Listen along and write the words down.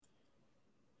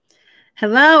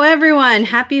Hello, everyone.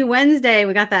 Happy Wednesday.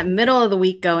 We got that middle of the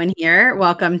week going here.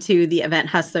 Welcome to the Event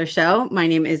Hustler Show. My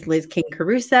name is Liz King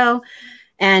Caruso.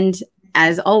 And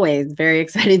as always, very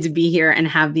excited to be here and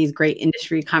have these great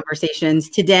industry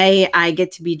conversations. Today, I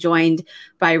get to be joined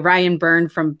by Ryan Byrne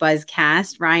from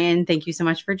Buzzcast. Ryan, thank you so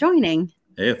much for joining.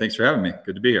 Hey, thanks for having me.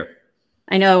 Good to be here.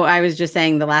 I know I was just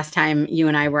saying the last time you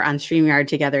and I were on StreamYard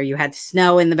together, you had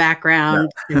snow in the background,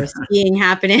 there was skiing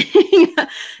happening.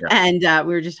 And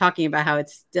we were just talking about how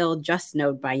it's still just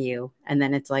snowed by you. And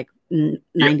then it's like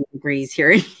 90 degrees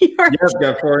here in New York. Yes,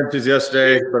 got 4 inches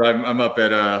yesterday, but I'm up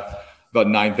at about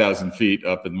 9,000 feet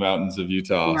up in the mountains of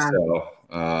Utah. Wow.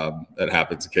 So that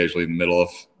happens occasionally in the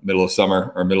middle of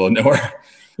summer or middle of nowhere.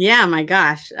 Yeah, my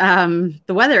gosh. The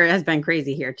weather has been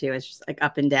crazy here too. It's just like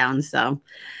up and down. So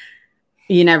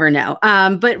you never know.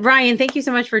 But Ryan, thank you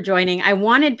so much for joining. I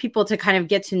wanted people to kind of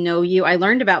get to know you. I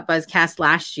learned about Buzzcast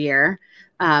last year,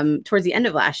 towards the end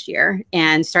of last year,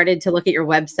 and started to look at your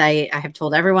website. I have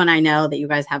told everyone I know that you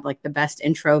guys have like the best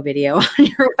intro video on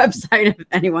your website of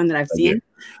anyone that I've seen.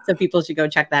 So people should go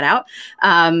check that out.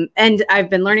 And I've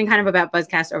been learning kind of about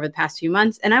Buzzcast over the past few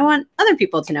months, and I want other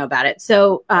people to know about it.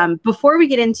 So before we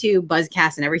get into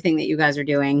Buzzcast and everything that you guys are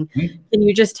doing, can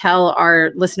you just tell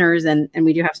our listeners, and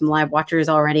we do have some live watchers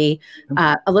already,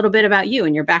 a little bit about you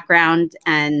and your background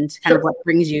and kind of what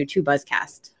brings you to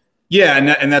Buzzcast? Yeah,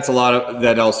 and that's a lot of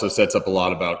that. Also sets up a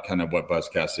lot about kind of what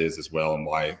Buzzcast is as well, and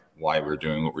why we're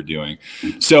doing what we're doing.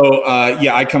 So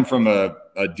I come from a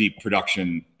deep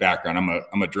production background.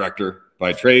 I'm a director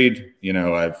by trade. You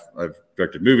know, I've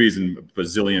directed movies and a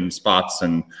bazillion spots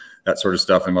and that sort of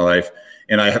stuff in my life.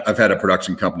 And I've had a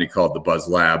production company called the Buzz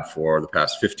Lab for the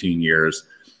past 15 years.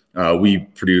 We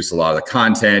produce a lot of the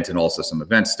content and also some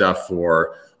event stuff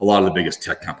for a lot of the biggest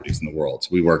tech companies in the world. So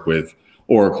we work with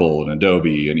Oracle and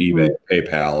Adobe and eBay,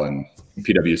 PayPal and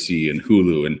PwC and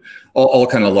Hulu and all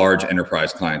kind of large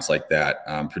enterprise clients like that,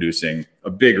 producing a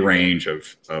big range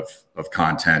of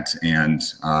content and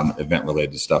event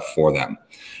related stuff for them.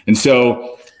 And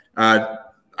so I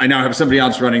now have somebody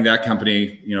else running that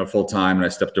company, full time, and I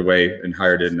stepped away and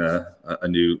hired in a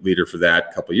new leader for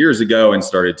that a couple of years ago and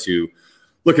started to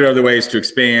look at other ways to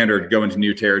expand or go into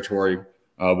new territory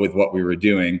with what we were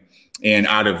doing. And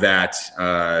out of that,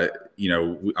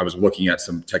 I was looking at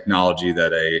some technology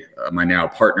that my now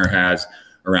partner has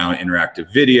around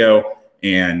interactive video,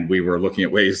 and we were looking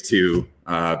at ways to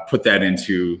put that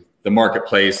into the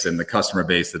marketplace and the customer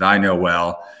base that I know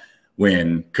well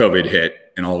when COVID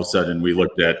hit. And all of a sudden we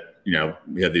looked at,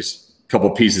 we had these couple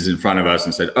pieces in front of us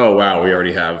and said, oh, wow, we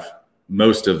already have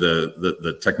most of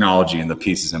the technology and the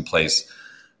pieces in place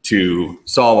to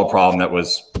solve a problem that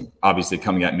was obviously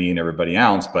coming at me and everybody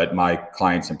else, but my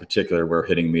clients in particular were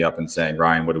hitting me up and saying,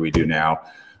 Ryan, what do we do now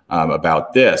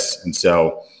about this? And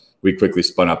so we quickly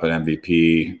spun up an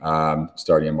MVP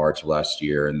starting in March of last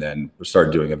year, and then we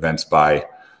started doing events by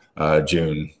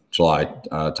June, July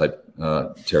type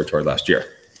territory last year.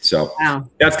 So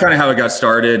That's kind of how it got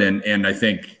started. And I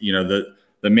think, the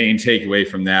main takeaway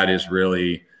from that is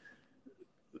really,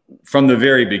 from the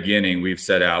very beginning, we've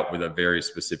set out with a very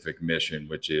specific mission,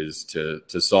 which is to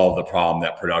solve the problem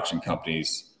that production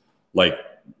companies like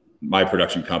my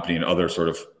production company and other sort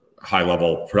of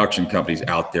high-level production companies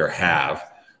out there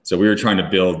have. So we were trying to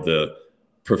build the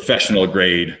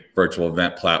professional-grade virtual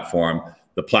event platform,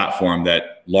 the platform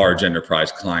that large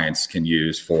enterprise clients can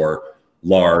use for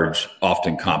large,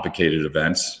 often complicated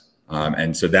events.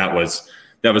 And so that was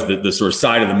the sort of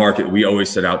side of the market we always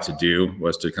set out to do,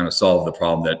 was to kind of solve the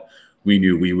problem that we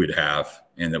knew we would have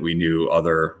and that we knew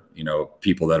other,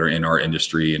 people that are in our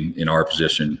industry and in our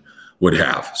position would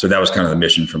have. So that was kind of the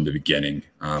mission from the beginning,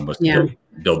 was to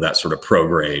build that sort of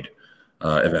pro-grade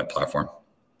event platform.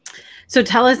 So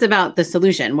tell us about the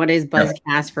solution. What is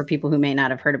Buzzcast for people who may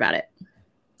not have heard about it?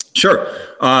 Sure.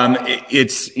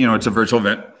 It's a virtual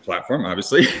event platform,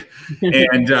 obviously.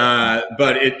 And,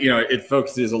 but it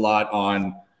focuses a lot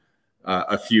on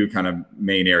a few kind of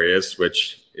main areas,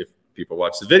 which if people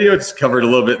watch the video, it's covered a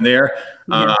little bit in there.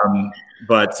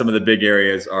 But some of the big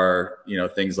areas are,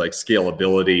 things like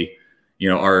scalability.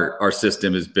 Our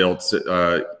system is built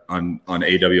on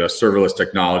AWS serverless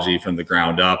technology from the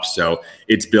ground up. So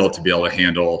it's built to be able to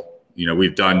handle,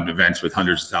 we've done events with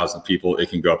hundreds of thousands of people. It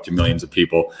can go up to millions of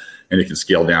people, and it can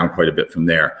scale down quite a bit from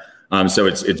there. So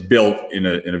it's built in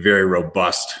a very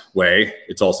robust way.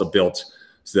 It's also built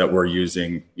so that we're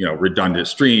using, redundant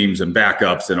streams and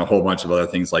backups and a whole bunch of other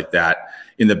things like that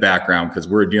in the background, because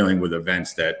we're dealing with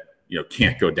events that,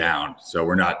 can't go down. So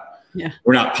we're not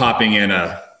popping in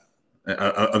a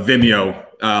Vimeo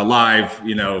live,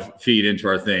 feed into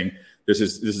our thing. this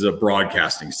is a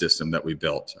broadcasting system that we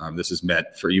built. This is meant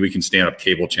for you. We can stand up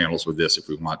cable channels with this if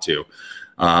we want to.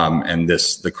 And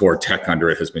the core tech under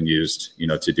it has been used,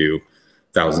 to do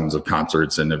thousands of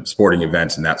concerts and sporting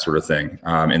events and that sort of thing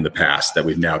in the past that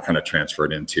we've now kind of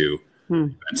transferred into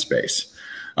event space.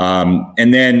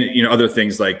 And then, other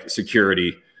things like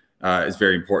security is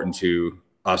very important to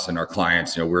us and our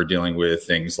clients. We're dealing with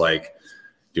things like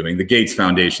doing the Gates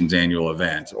Foundation's annual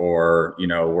event, or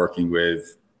working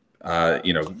with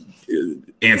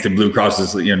Anthem Blue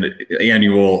Cross's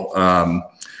annual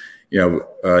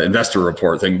investor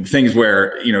report things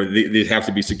where they have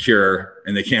to be secure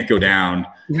and they can't go down.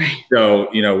 Right. So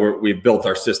we've built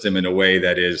our system in a way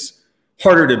that is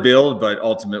harder to build, but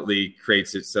ultimately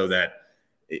creates it so that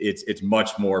it's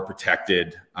much more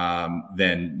protected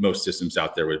than most systems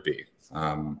out there would be.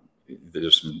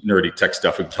 There's some nerdy tech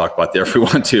stuff we can talk about there if we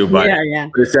want to, but,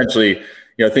 but essentially,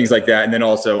 things like that. And then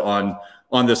also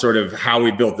on the sort of how we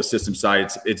built the system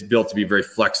side, it's built to be very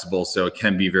flexible, so it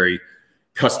can be very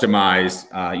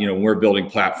customized. When we're building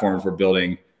platforms, we're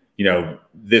building,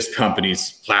 this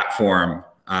company's platform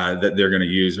that they're going to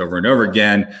use over and over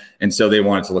again. And so they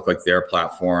want it to look like their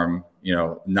platform,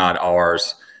 not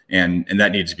ours. And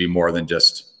that needs to be more than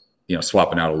just,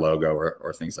 swapping out a logo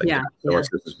or things like that. So our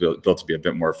system is built to be a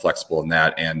bit more flexible in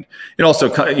that. And it also,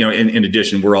 in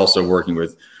addition, we're also working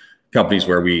with companies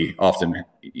where we often,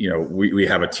 we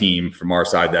have a team from our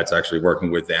side that's actually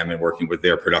working with them and working with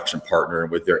their production partner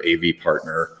and with their AV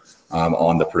partner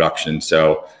on the production.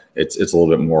 So it's a little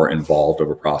bit more involved of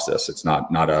a process. It's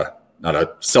not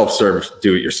a self-serve,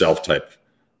 do-it-yourself type.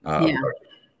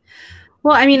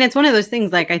 Well, I mean, it's one of those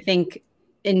things. Like, I think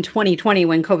in 2020,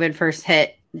 when COVID first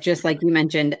hit, just like you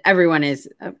mentioned, everyone is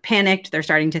panicked. They're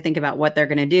starting to think about what they're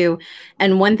going to do.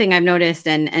 And one thing I've noticed,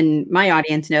 and my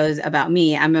audience knows about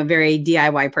me, I'm a very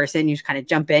DIY person. You just kind of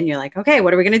jump in. You're like, okay,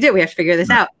 what are we going to do? We have to figure this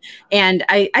out. And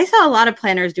I saw a lot of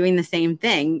planners doing the same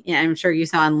thing. I'm sure you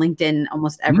saw on LinkedIn,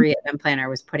 almost every event planner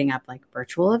was putting up like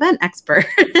virtual event expert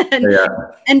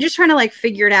and just trying to like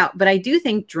figure it out. But I do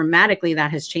think dramatically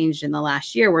that has changed in the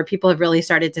last year, where people have really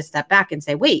started to step back and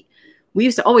say, wait, we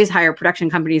used to always hire production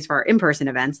companies for our in-person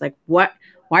events. Like, why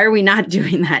are we not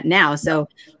doing that now? So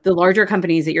the larger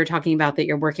companies that you're talking about, that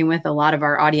you're working with, a lot of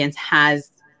our audience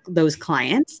has those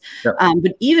clients.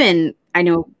 But even I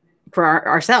know for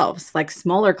ourselves, like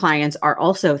smaller clients are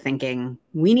also thinking,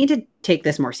 we need to take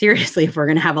this more seriously if we're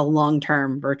going to have a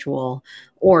long-term virtual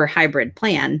or hybrid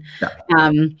plan.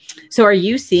 So are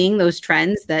you seeing those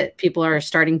trends that people are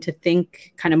starting to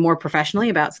think kind of more professionally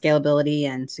about scalability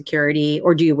and security,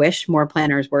 or do you wish more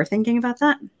planners were thinking about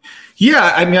that?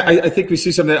 Yeah, I mean, I think we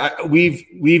see something.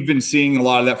 We've been seeing a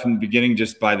lot of that from the beginning,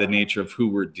 just by the nature of who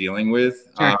we're dealing with.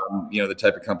 The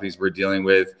type of companies we're dealing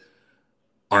with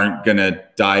aren't going to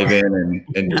dive in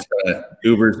and just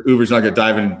Uber's not going to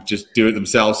dive in and just do it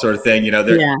themselves, sort of thing.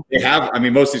 They have, I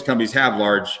mean, most of these companies have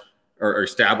large or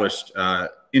established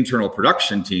internal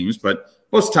production teams, but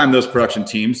most of the time those production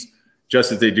teams,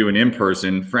 just as they do an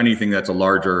in-person for anything that's a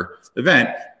larger event,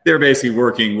 they're basically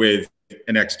working with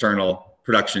an external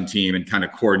production team and kind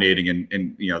of coordinating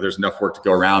and there's enough work to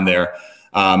go around there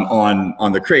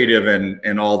on the creative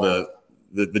and all the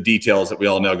details that we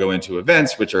all know go into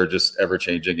events, which are just ever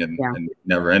changing and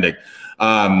never ending.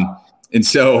 And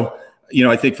so,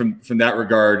 I think from that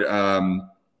regard,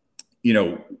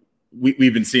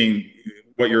 we've been seeing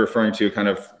what you're referring to kind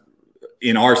of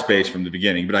in our space from the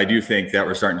beginning, but I do think that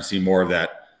we're starting to see more of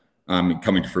that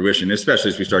coming to fruition, especially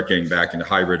as we start getting back into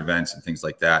hybrid events and things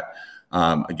like that.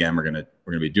 Again, we're gonna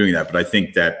be doing that, but I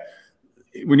think that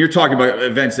when you're talking about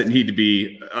events that need to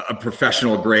be a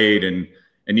professional grade and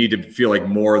need to feel like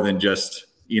more than just,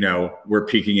 we're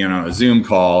peeking in on a Zoom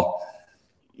call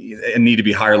and need to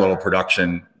be higher level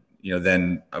production,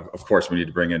 then of course we need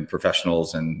to bring in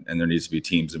professionals and there needs to be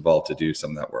teams involved to do some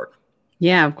of that work.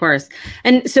 Yeah, of course.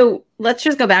 And so let's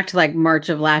just go back to like March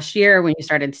of last year when you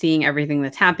started seeing everything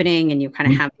that's happening and you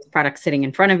kind of have these products sitting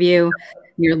in front of you.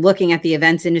 You're looking at the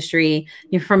events industry.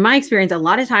 From my experience, a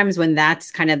lot of times when that's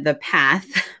kind of the path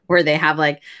where they have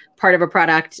like part of a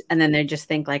product and then they just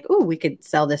think like, oh, we could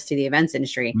sell this to the events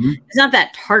industry. It's not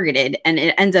that targeted, and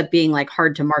it ends up being like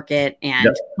hard to market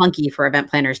and clunky for event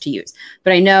planners to use.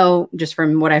 But I know just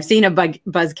from what I've seen of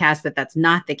Buzzcast that that's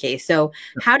not the case. So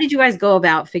how did you guys go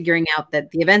about figuring out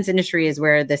that the events industry is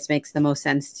where this makes the most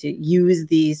sense to use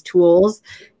these tools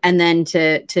and then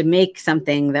to make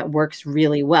something that works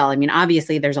really well? I mean,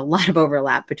 obviously there's a lot of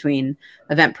overlap between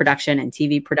event production and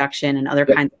TV production and other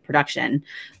kinds of production.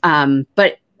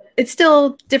 But it's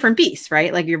still different beasts,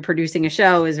 right? Like you're producing a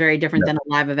show is very different than a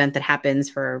live event that happens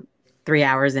for 3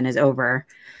 hours and is over.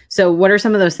 So what are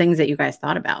some of those things that you guys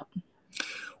thought about?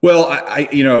 Well,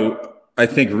 I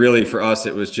think really for us,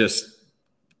 it was just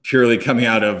purely coming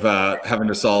out of having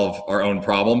to solve our own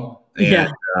problem.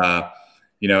 And,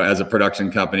 as a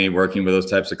production company working with those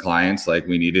types of clients, like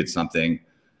we needed something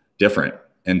different.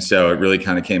 And so it really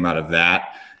kind of came out of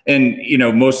that. And,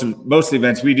 most of the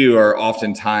events we do are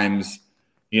oftentimes,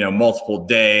 multiple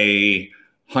day,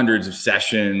 hundreds of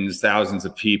sessions, thousands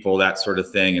of people, that sort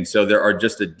of thing. And so there are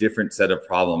just a different set of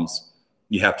problems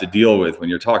you have to deal with when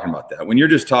you're talking about that. When you're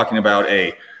just talking about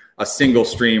a single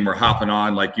stream, we're hopping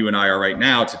on like you and I are right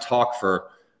now to talk for,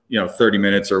 30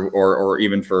 minutes or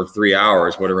even for 3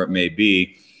 hours, whatever it may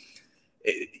be.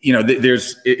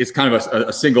 It's kind of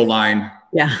a single line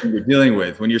you're dealing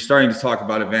with. When you're starting to talk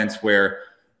about events where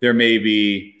there may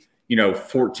be,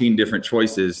 14 different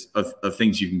choices of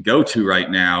things you can go to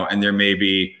right now. And there may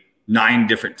be 9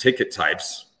 different ticket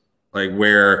types, like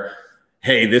where,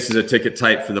 hey, this is a ticket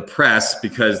type for the press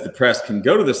because the press can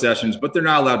go to the sessions, but they're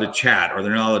not allowed to chat, or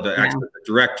they're not allowed to access the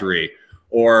directory,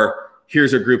 or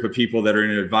here's a group of people that are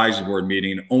in an advisory board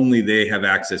meeting and only they have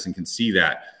access and can see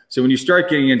that. So when you start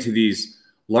getting into these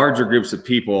larger groups of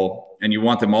people and you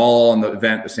want them all on the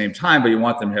event at the same time, but you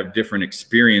want them to have different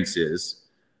experiences,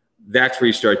 that's where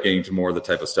you start getting to more of the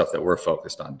type of stuff that we're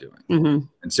focused on doing. Mm-hmm.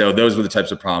 And so those were the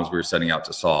types of problems we were setting out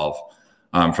to solve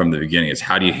from the beginning, is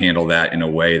how do you handle that in a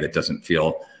way that doesn't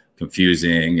feel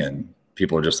confusing and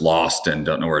people are just lost and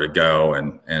don't know where to go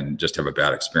and just have a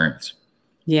bad experience.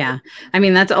 Yeah. I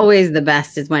mean, that's always the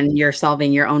best, is when you're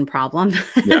solving your own problem.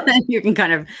 Yeah. You can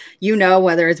kind of,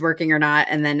 whether it's working or not.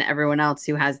 And then everyone else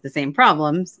who has the same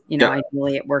problems,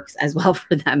 ideally it works as well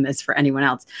for them as for anyone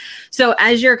else. So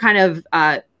as you're kind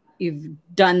of, you've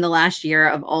done the last year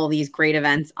of all these great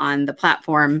events on the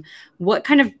platform, do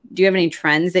you have any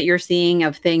trends that you're seeing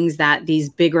of things that these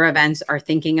bigger events are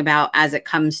thinking about as it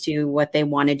comes to what they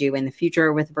want to do in the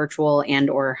future with virtual and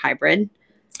or hybrid?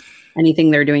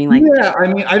 Anything they're doing like? Yeah,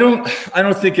 I mean, I don't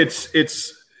think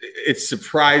it's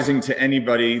surprising to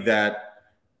anybody that,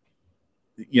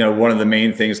 one of the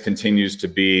main things continues to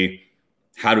be,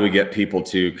 how do we get people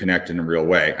to connect in a real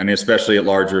way? And especially at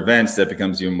larger events, that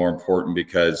becomes even more important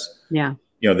because,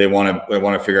 they want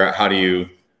to figure out how do you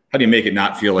make it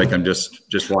not feel like I'm just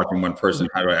watching one person?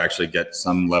 How do I actually get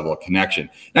some level of connection?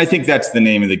 And I think that's the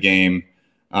name of the game.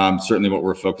 Certainly what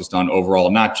we're focused on overall,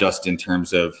 not just in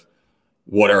terms of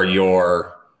what are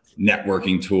your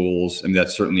networking tools. I mean,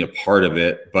 that's certainly a part of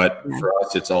it, but for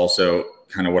us, it's also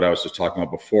kind of what I was just talking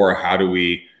about before. How do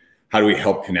we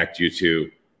help connect you to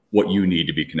what you need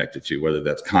to be connected to, whether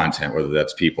that's content, whether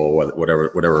that's people,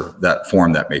 whatever that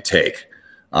form that may take.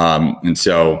 And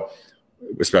so,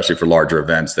 especially for larger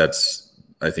events, that's,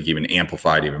 I think, even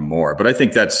amplified even more. But I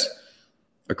think that's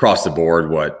across the board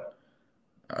what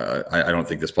I don't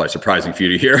think this is probably surprising for you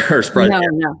to hear, or surprising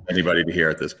anybody to hear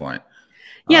at this point.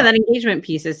 Yeah, that engagement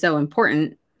piece is so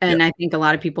important. And I think a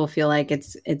lot of people feel like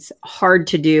it's hard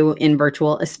to do in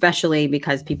virtual, especially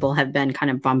because people have been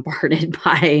kind of bombarded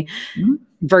by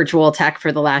virtual tech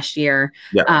for the last year.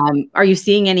 Yeah. Are you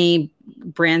seeing any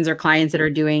brands or clients that are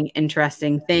doing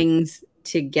interesting things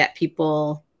to get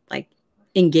people like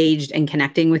engaged and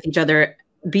connecting with each other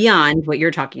beyond what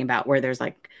you're talking about, where there's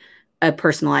like a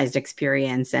personalized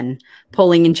experience and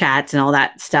polling and chats and all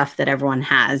that stuff that everyone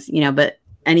has, but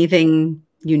anything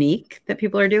unique that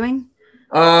people are doing?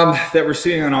 That we're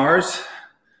seeing on ours.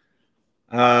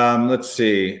 Let's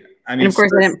see. I mean, and of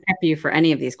course, I didn't prep you for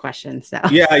any of these questions. So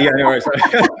no worries.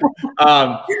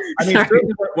 I mean,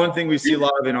 one thing we see a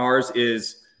lot of in ours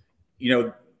is,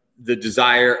 the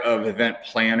desire of event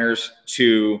planners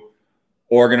to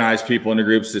organize people into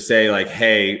groups to say like,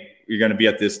 hey, you're going to be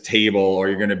at this table, or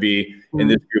you're going to be in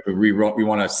this group, and we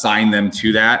want to assign them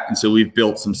to that. And so we've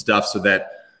built some stuff so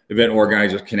that event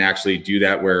organizers can actually do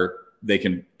that, where they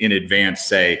can in advance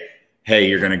say, hey,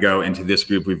 you're going to go into this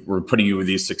group. We're putting you with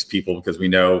these 6 people because we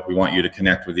know we want you to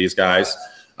connect with these guys.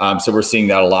 So we're seeing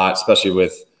that a lot, especially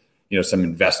with, some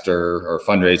investor or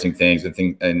fundraising things and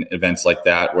events like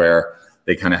that, where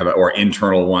they kind of have, or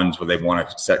internal ones where they want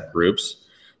to set groups.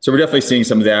 So we're definitely seeing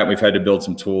some of that. We've had to build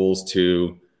some tools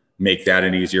to make that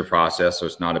an easier process, so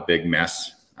it's not a big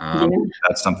mess.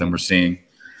 That's something we're seeing.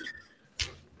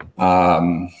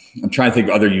 I'm trying to think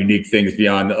of other unique things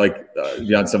beyond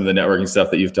some of the networking stuff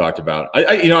that you've talked about.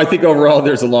 I think overall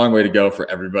there's a long way to go for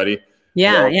everybody.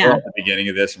 We're at the beginning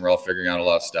of this, and we're all figuring out a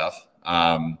lot of stuff.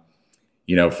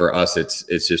 For us,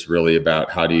 it's just really about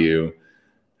how do you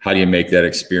make that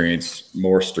experience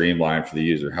more streamlined for the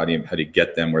user? How do you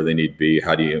get them where they need to be?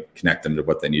 How do you connect them to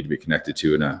what they need to be connected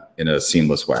to in a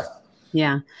seamless way?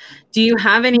 Yeah. Do you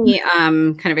have any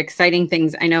kind of exciting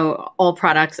things? I know all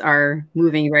products are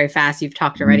moving very fast. You've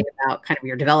talked already about kind of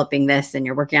you're developing this and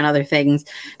you're working on other things.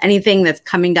 Anything that's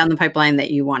coming down the pipeline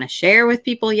that you want to share with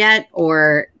people yet,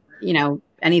 or, you know,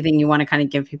 anything you want to kind of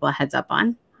give people a heads up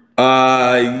on?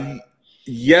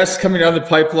 Yes, coming down the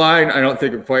pipeline. I don't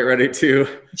think we're quite ready to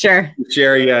Sure.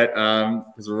 share yet,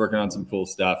 because we're working on some cool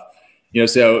stuff. You know,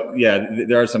 so yeah,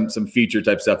 there are some feature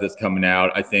type stuff that's coming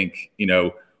out. I think, you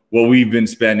know, what we've been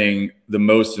spending the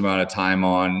most amount of time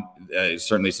on,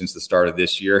 certainly since the start of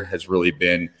this year, has really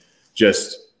been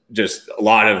just a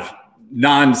lot of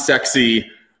non-sexy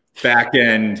back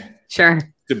end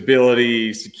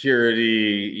stability,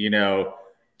 security, you know,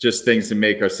 just things to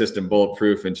make our system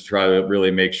bulletproof and to try to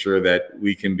really make sure that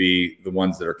we can be the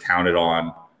ones that are counted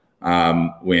on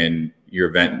when your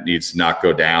event needs to not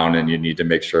go down and you need to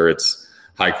make sure it's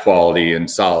high quality and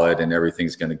solid and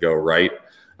everything's going to go right.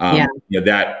 You know,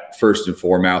 that first and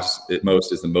foremost is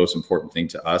the most important thing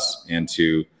to us and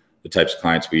to the types of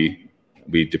clients we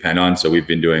depend on. So we've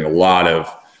been doing a lot of,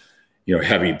 you know,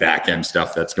 heavy back end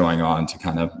stuff that's going on to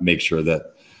kind of make sure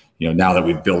that, you know, now that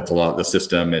we've built a lot of the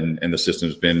system and the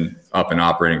system's been up and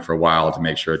operating for a while, to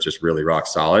make sure it's just really rock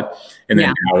solid. And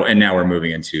then now we're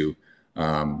moving into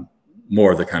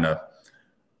more of the kind of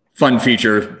fun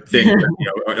feature things that, you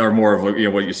know, are more of, you know,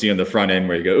 what you see on the front end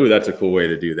where you go, oh, that's a cool way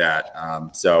to do that.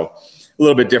 So a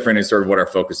little bit different is sort of what our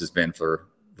focus has been for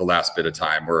the last bit of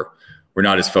time. We're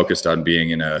not as focused on being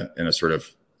in a sort of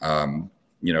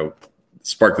you know,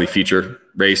 sparkly feature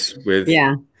race with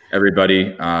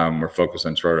everybody. We're focused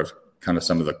on sort of kind of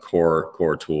some of the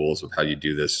core tools of how you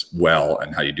do this well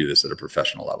and how you do this at a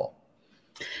professional level.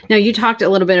 Now, you talked a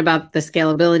little bit about the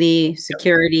scalability,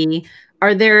 security.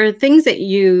 Are there things that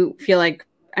you feel like,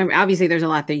 I mean, obviously there's a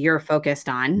lot that you're focused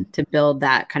on to build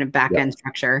that kind of back end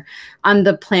structure. On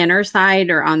the planner side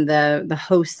or on the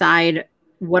host side,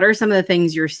 what are some of the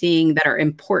things you're seeing that are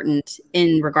important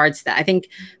in regards to that? I think,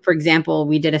 for example,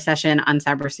 we did a session on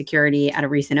cybersecurity at a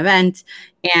recent event,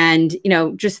 and, you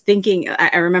know, just thinking,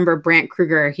 I remember Brant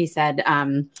Kruger, he said,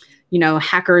 you know,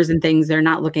 hackers and things, they're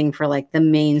not looking for like the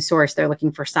main source. They're looking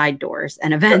for side doors,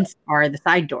 and events are the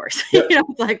side doors. You know,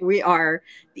 it's like we are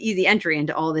the easy entry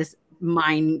into all this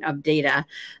mine of data.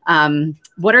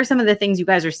 What are some of the things you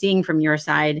guys are seeing from your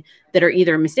side that are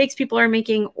either mistakes people are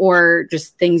making or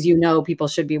just things, you know, people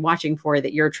should be watching for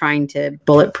that you're trying to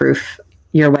bulletproof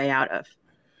your way out of?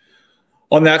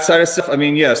 On that side of stuff, I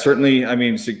mean, yeah, certainly. I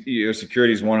mean,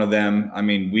 security is one of them. I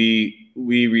mean, we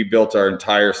rebuilt our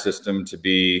entire system to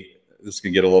be, this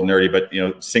can get a little nerdy, but, you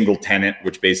know, single tenant,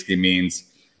 which basically means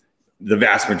the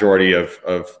vast majority of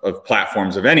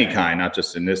platforms of any kind, not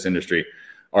just in this industry,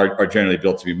 are generally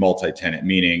built to be multi-tenant,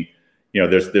 meaning, you know,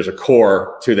 there's a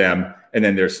core to them, and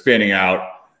then they're spinning out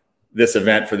this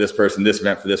event for this person, this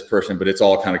event for this person, but it's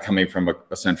all kind of coming from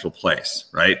a central place,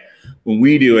 right? When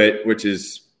we do it, which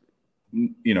is,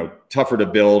 you know, tougher to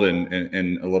build and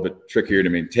a little bit trickier to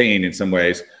maintain in some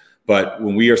ways, but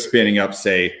when we are spinning up,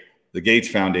 say, the Gates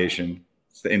Foundation,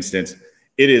 the instance,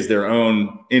 it is their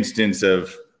own instance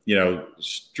of, you know,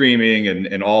 streaming and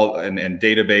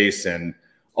database and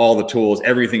all the tools.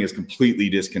 Everything is completely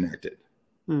disconnected.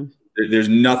 There's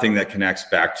nothing that connects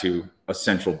back to a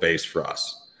central base for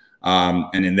us.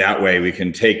 And in that way, we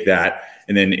can take that,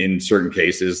 and then in certain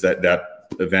cases, that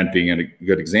event being a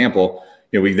good example,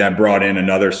 you know, we then brought in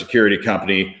another security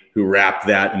company who wrapped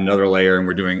that in another layer, and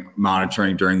we're doing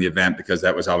monitoring during the event because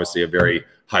that was obviously a very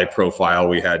high profile.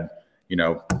 We had, you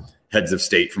know, heads of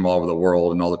state from all over the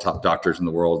world and all the top doctors in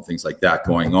the world and things like that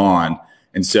going on.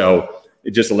 And so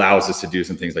it just allows us to do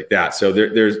some things like that. So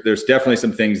there's definitely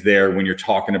some things there when you're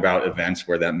talking about events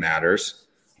where that matters,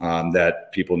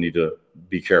 that people need to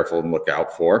be careful and look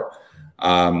out for.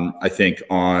 I think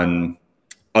on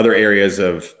other areas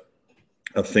of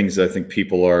things that I think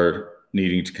people are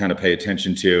needing to kind of pay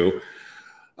attention to.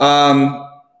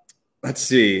 Let's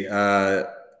see.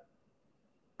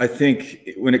 I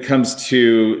think when it comes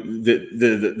to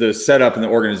the setup and the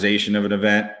organization of an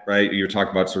event, right? You're talking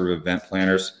about sort of event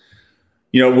planners.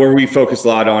 You know, where we focus a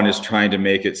lot on is trying to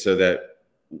make it so that,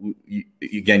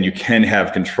 again, you can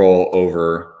have control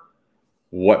over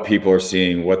what people are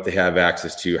seeing, what they have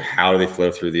access to, how they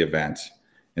flow through the event.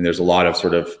 And there's a lot of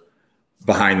sort of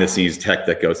behind the scenes tech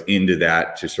that goes into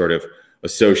that to sort of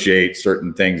associate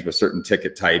certain things with certain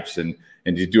ticket types and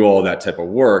to do all that type of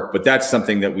work. But that's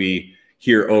something that we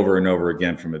hear over and over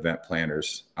again from event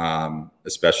planners,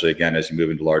 especially, again, as you move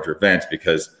into larger events,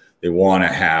 because they want to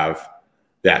have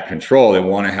that control. They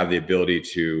want to have the ability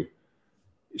to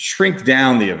shrink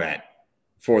down the event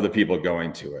for the people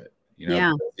going to it. You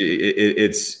know,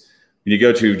 it's you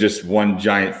go to just one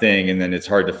giant thing, and then it's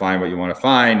hard to find what you want to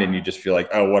find, and you just feel like,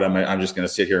 oh, what am I? I'm just going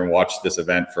to sit here and watch this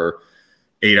event for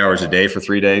 8 hours a day for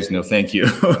 3 days. No, thank you.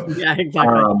 Yeah,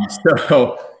 exactly.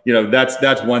 So,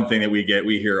 that's one thing that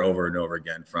we hear over and over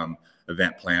again from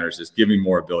event planners is giving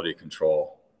more ability to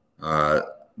control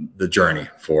the journey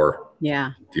for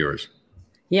viewers.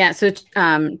 Yeah. So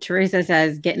Teresa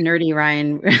says, get nerdy,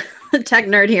 Ryan. Tech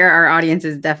nerd here. Our audience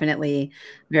is definitely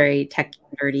very tech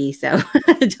nerdy. So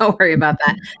don't worry about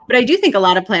that. But I do think a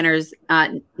lot of planners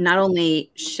not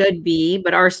only should be,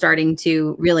 but are starting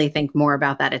to really think more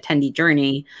about that attendee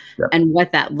journey and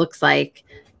what that looks like.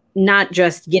 Not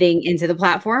just getting into the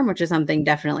platform, which is something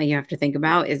definitely you have to think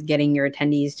about, is getting your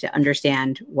attendees to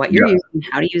understand what you're using,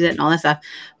 how to use it, and all that stuff.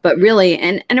 But really,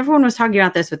 and everyone was talking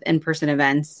about this with in-person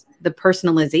events, the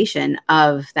personalization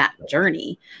of that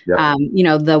journey.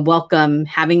 The welcome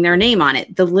having their name on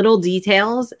it, the little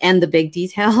details and the big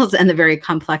details and the very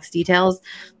complex details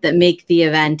that make the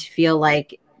event feel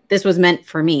like this was meant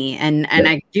for me. And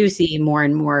I do see more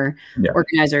and more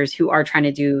organizers who are trying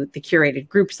to do the curated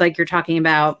groups like you're talking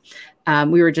about.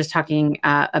 We were just talking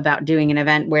about doing an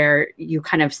event where you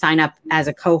kind of sign up as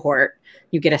a cohort,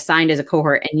 you get assigned as a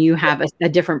cohort, and you have a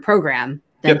different program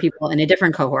than people in a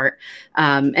different cohort.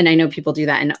 And I know people do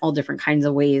that in all different kinds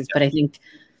of ways, but I think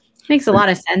it makes a lot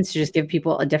of sense to just give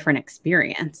people a different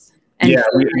experience. And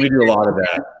we do a lot of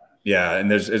that. Yeah. And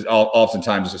there's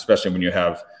oftentimes, especially when you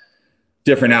have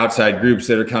different outside groups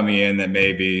that are coming in that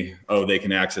maybe, they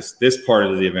can access this part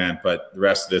of the event, but the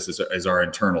rest of this is our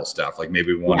internal stuff. Like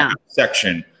maybe we want to have a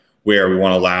section where we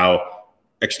want to allow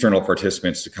external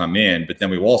participants to come in, but then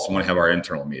we also want to have our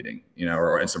internal meeting,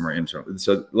 or somewhere internal.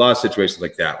 So a lot of situations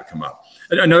like that would come up.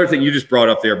 Another thing you just brought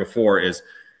up there before is,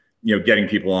 getting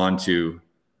people onto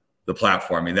the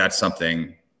platform. I mean, that's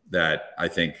something that I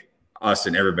think us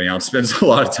and everybody else spends a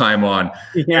lot of time on.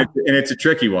 And it's a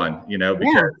tricky one,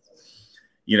 because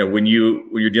when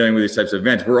you're dealing with these types of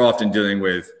events, we're often dealing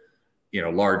with,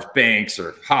 large banks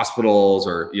or hospitals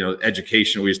or,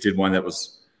 education. We just did one that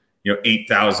was,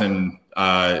 8,000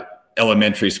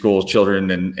 elementary school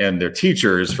children and their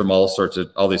teachers from all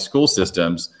these school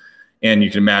systems. And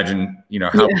you can imagine,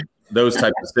 how those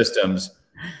types of systems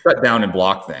shut down and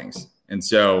block things. And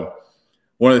so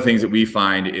one of the things that we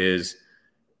find is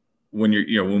when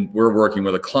when we're working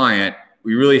with a client,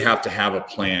 we really have to have a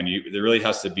plan. There really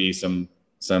has to be some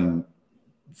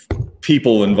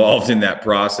people involved in that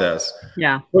process.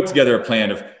 Put together a plan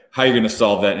of how you're going to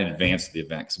solve that in advance of the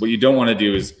event. 'Cause what you don't want to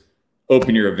do is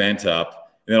open your event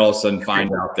up and then all of a sudden find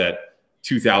out that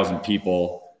 2,000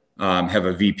 people have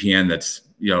a VPN that's,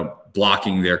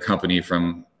 blocking their company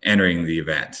from entering the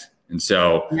event. And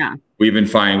so we've been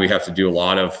finding we have to do a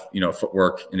lot of,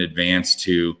 footwork in advance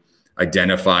to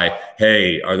identify,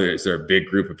 hey, is there a big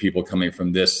group of people coming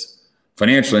from this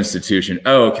financial institution?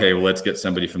 Oh, okay, well, let's get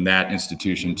somebody from that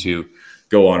institution to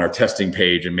go on our testing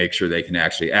page and make sure they can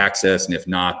actually access. And if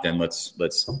not, then let's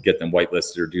get them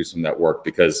whitelisted or do some of that work,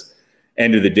 because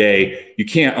end of the day, you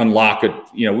can't unlock it.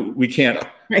 We can't,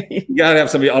 you got to have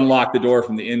somebody unlock the door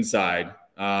from the inside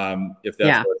if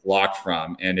that's where it's locked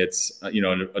from. And it's,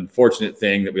 an unfortunate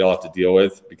thing that we all have to deal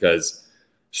with, because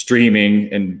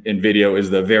streaming and video is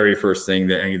the very first thing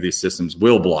that any of these systems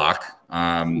will block,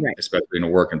 especially in a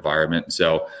work environment.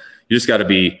 So you just got to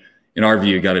be, in our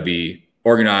view, got to be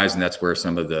organized. And that's where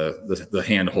some of the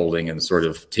hand holding and sort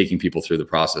of taking people through the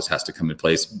process has to come in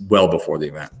place well before the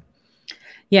event.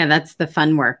 Yeah, that's the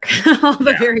fun work. All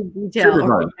the very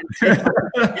detailed.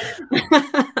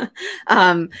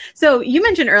 So you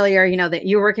mentioned earlier, that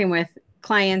you're working with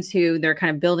clients who they're kind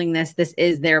of building this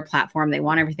is their platform. They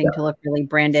want everything to look really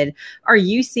branded. Are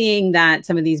you seeing that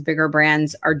some of these bigger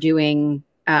brands are doing,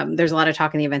 there's a lot of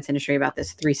talk in the events industry about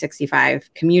this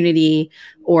 365 community,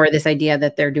 or this idea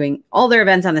that they're doing all their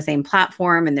events on the same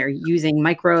platform and they're using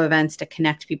micro events to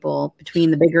connect people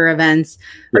between the bigger events.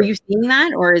 Are you seeing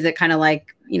that? Or is it kind of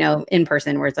like, in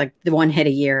person, where it's like the one hit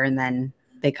a year and then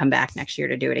they come back next year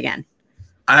to do it again?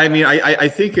 I mean, I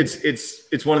think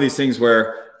it's one of these things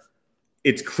where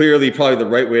it's clearly probably the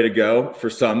right way to go for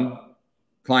some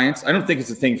clients. I don't think it's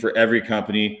a thing for every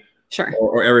company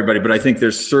or everybody, but I think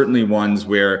there's certainly ones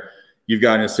where you've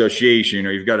got an association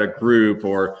or you've got a group,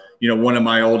 or, one of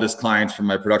my oldest clients from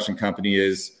my production company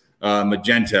is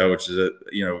Magento, which is a,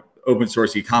 open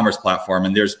source e-commerce platform.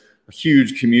 And there's a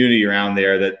huge community around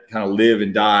there that kind of live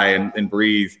and die and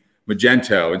breathe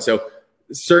Magento. And so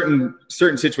certain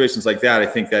situations like that, I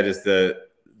think that is the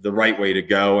right way to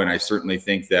go. And I certainly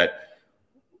think that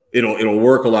it'll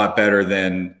work a lot better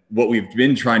than what we've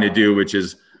been trying to do, which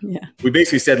is we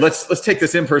basically said, let's take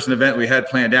this in-person event we had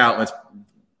planned out. Let's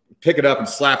pick it up and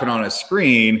slap it on a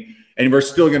screen and we're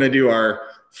still going to do our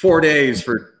 4 days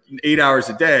for 8 hours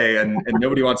a day, and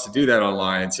nobody wants to do that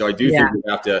online. And so I do think we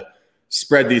have to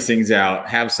spread these things out,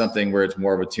 have something where it's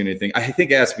more of a tuning thing. I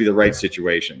think it has to be the right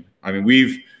situation. I mean,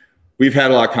 we've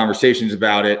had a lot of conversations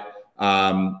about it.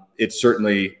 It's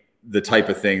certainly the type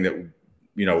of thing that,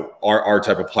 you know, our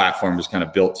type of platform is kind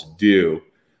of built to do.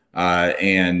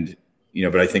 And, you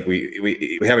know, but I think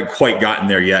we haven't quite gotten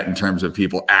there yet in terms of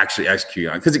people actually execute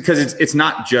on it. Because it's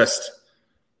not just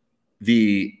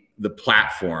the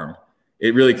platform.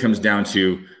 It really comes down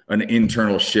to an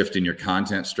internal shift in your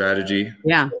content strategy.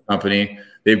 Yeah. Company.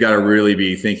 They've got to really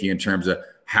be thinking in terms of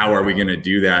how are we going to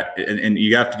do that? And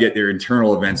you have to get their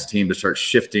internal events team to start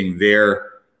shifting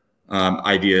their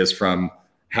ideas from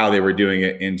how they were doing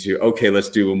it into, okay, let's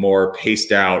do a more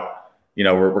paced out, you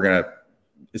know, we're going to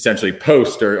essentially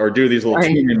post or do these little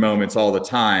tuning moments all the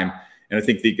time. And I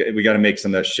think we got to make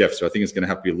some of that shift. So I think it's going to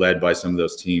have to be led by some of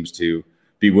those teams to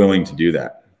be willing to do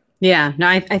that. Yeah, no,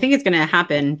 I think it's going to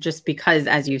happen just because,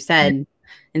 as you said,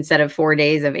 instead of 4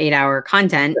 days of 8-hour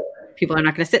content, people are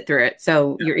not going to sit through it.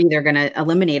 So you're either going to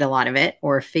eliminate a lot of it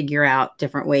or figure out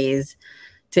different ways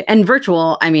to, and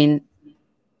virtual, I mean,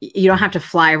 you don't have to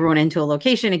fly everyone into a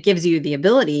location. It gives you the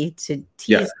ability to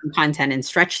tease some content and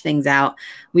stretch things out.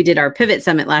 We did our Pivot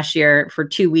Summit last year for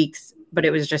 2 weeks, but it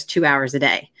was just 2 hours a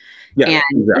day. Yeah, and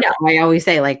exactly. You know, I always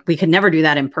say, like, we could never do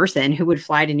that in person. Who would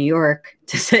fly to New York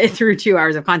to sit through 2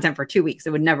 hours of content for 2 weeks? It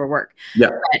would never work. Yeah.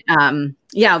 But,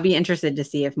 yeah, I'll be interested to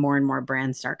see if more and more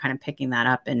brands start kind of picking that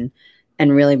up and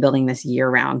really building this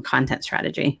year-round content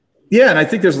strategy. Yeah, and I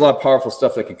think there's a lot of powerful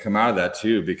stuff that can come out of that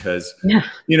too, because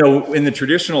you know, in the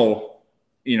traditional,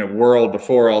 you know, world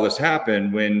before all this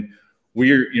happened, when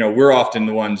we're often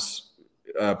the ones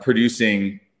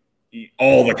producing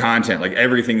all the content, like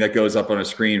everything that goes up on a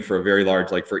screen for a very large,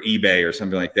 like for eBay or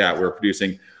something like that. We're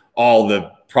producing all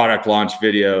the product launch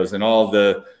videos and all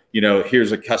the, you know,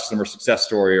 here's a customer success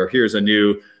story or here's a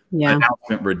new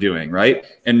announcement we're doing, right?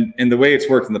 And the way it's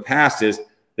worked in the past is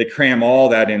they cram all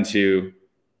that into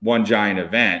one giant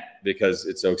event because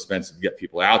it's so expensive to get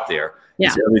people out there. Yeah.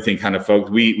 So everything kind of folks,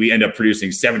 we end up producing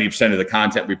 70% of the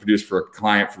content we produce for a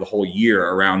client for the whole year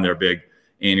around their big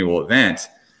annual event.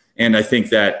 And I think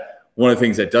that one of the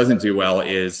things that doesn't do well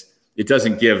is it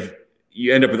doesn't give,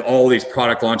 you end up with all these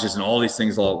product launches and all these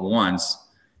things all at once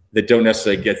that don't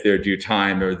necessarily get their due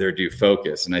time or their due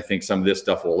focus. And I think some of this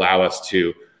stuff will allow us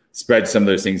to spread some of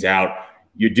those things out.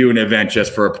 You do an event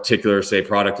just for a particular, say,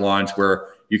 product launch where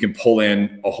you can pull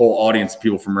in a whole audience of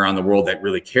people from around the world that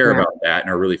really care about that and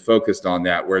are really focused on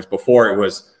that. Whereas before it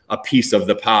was a piece of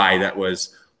the pie that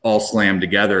was all slammed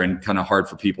together and kind of hard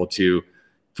for people to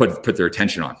put their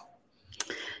attention on.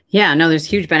 Yeah, no, there's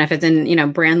huge benefits. And, you know,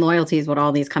 brand loyalty is what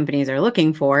all these companies are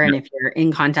looking for. And if you're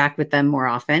in contact with them more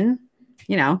often,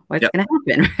 you know, what's going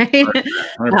to happen, right?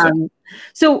 100%.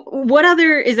 So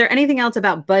is there anything else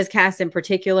about Buzzcast in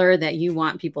particular that you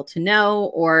want people to know,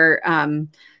 or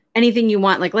anything you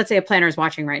want, like, let's say a planner is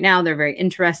watching right now, they're very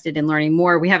interested in learning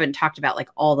more. We haven't talked about like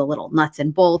all the little nuts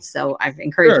and bolts. So I've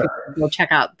encouraged people to go check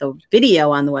out the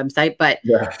video on the website, but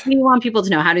what do you want people to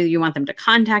know? How do you want them to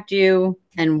contact you,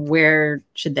 and where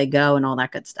should they go and all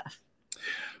that good stuff?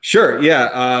 Sure.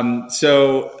 Yeah.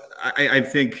 So I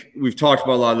think we've talked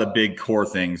about a lot of the big core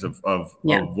things of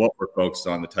what we're focused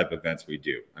on, the type of events we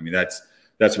do. I mean, that's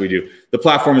what we do. The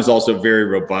platform is also very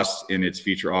robust in its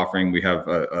feature offering. We have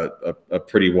a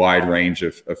pretty wide range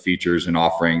of features and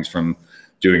offerings, from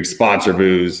doing sponsor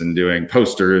booths and doing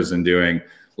posters and doing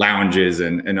lounges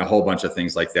and a whole bunch of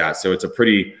things like that. So it's a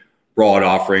pretty broad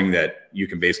offering that you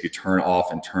can basically turn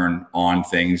off and turn on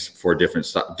things for different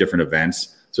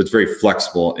events. So it's very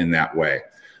flexible in that way.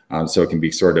 So it can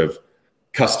be sort of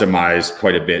customized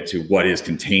quite a bit to what is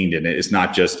contained in it. It's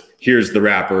not just, here's the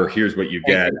wrapper, here's what you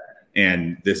get,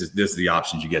 and this is the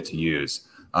options you get to use.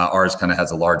 Ours kind of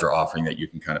has a larger offering that you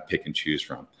can kind of pick and choose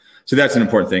from. So that's an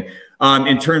important thing.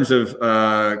 In terms of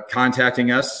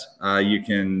contacting us, you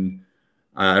can,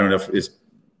 I don't know if it's,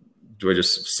 do I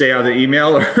just say out the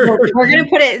email? Or? We're going to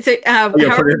put it, so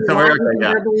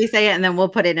verbally say it, and then we'll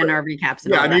put it in our recaps.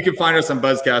 Yeah, I mean, you can find us on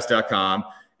buzzcast.com,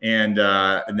 and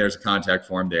there's a contact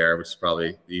form there, which is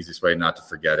probably the easiest way not to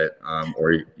forget it.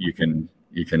 Or you can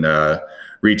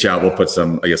reach out. We'll put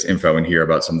some, I guess, info in here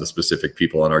about some of the specific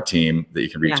people on our team that you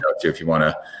can reach out to if you want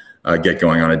to get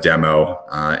going on a demo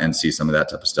and see some of that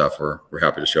type of stuff. We're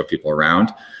happy to show people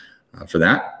around for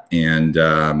that. And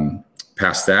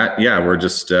past that, we're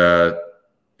just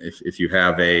if you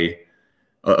have a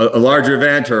larger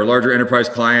event or a larger enterprise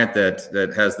client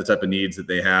that has the type of needs that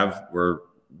they have,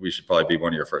 we should probably be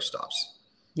one of your first stops.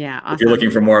 Yeah, awesome. If you're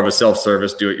looking for more of a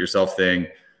self-service, do-it-yourself thing,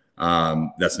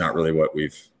 that's not really what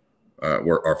we've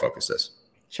where our focus is.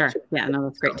 Sure. Yeah, no,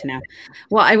 that's great to know.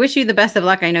 Well, I wish you the best of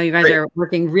luck. I know you guys are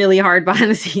working really hard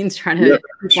behind the scenes trying to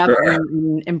keep up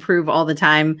and improve all the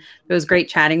time. It was great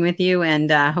chatting with you, and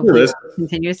hopefully we'll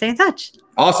continue to stay in touch.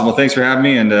 Awesome. Well, thanks for having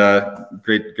me, and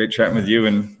great chatting with you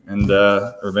and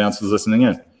everybody else who's listening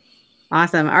in.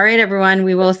 Awesome. All right, everyone.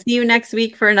 We will see you next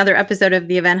week for another episode of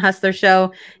the Event Hustler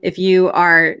Show. If you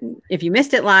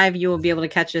missed it live, you will be able to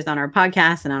catch us on our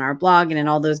podcast and on our blog and in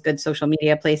all those good social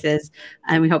media places.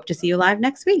 And we hope to see you live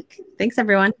next week. Thanks,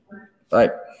 everyone.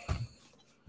 Bye.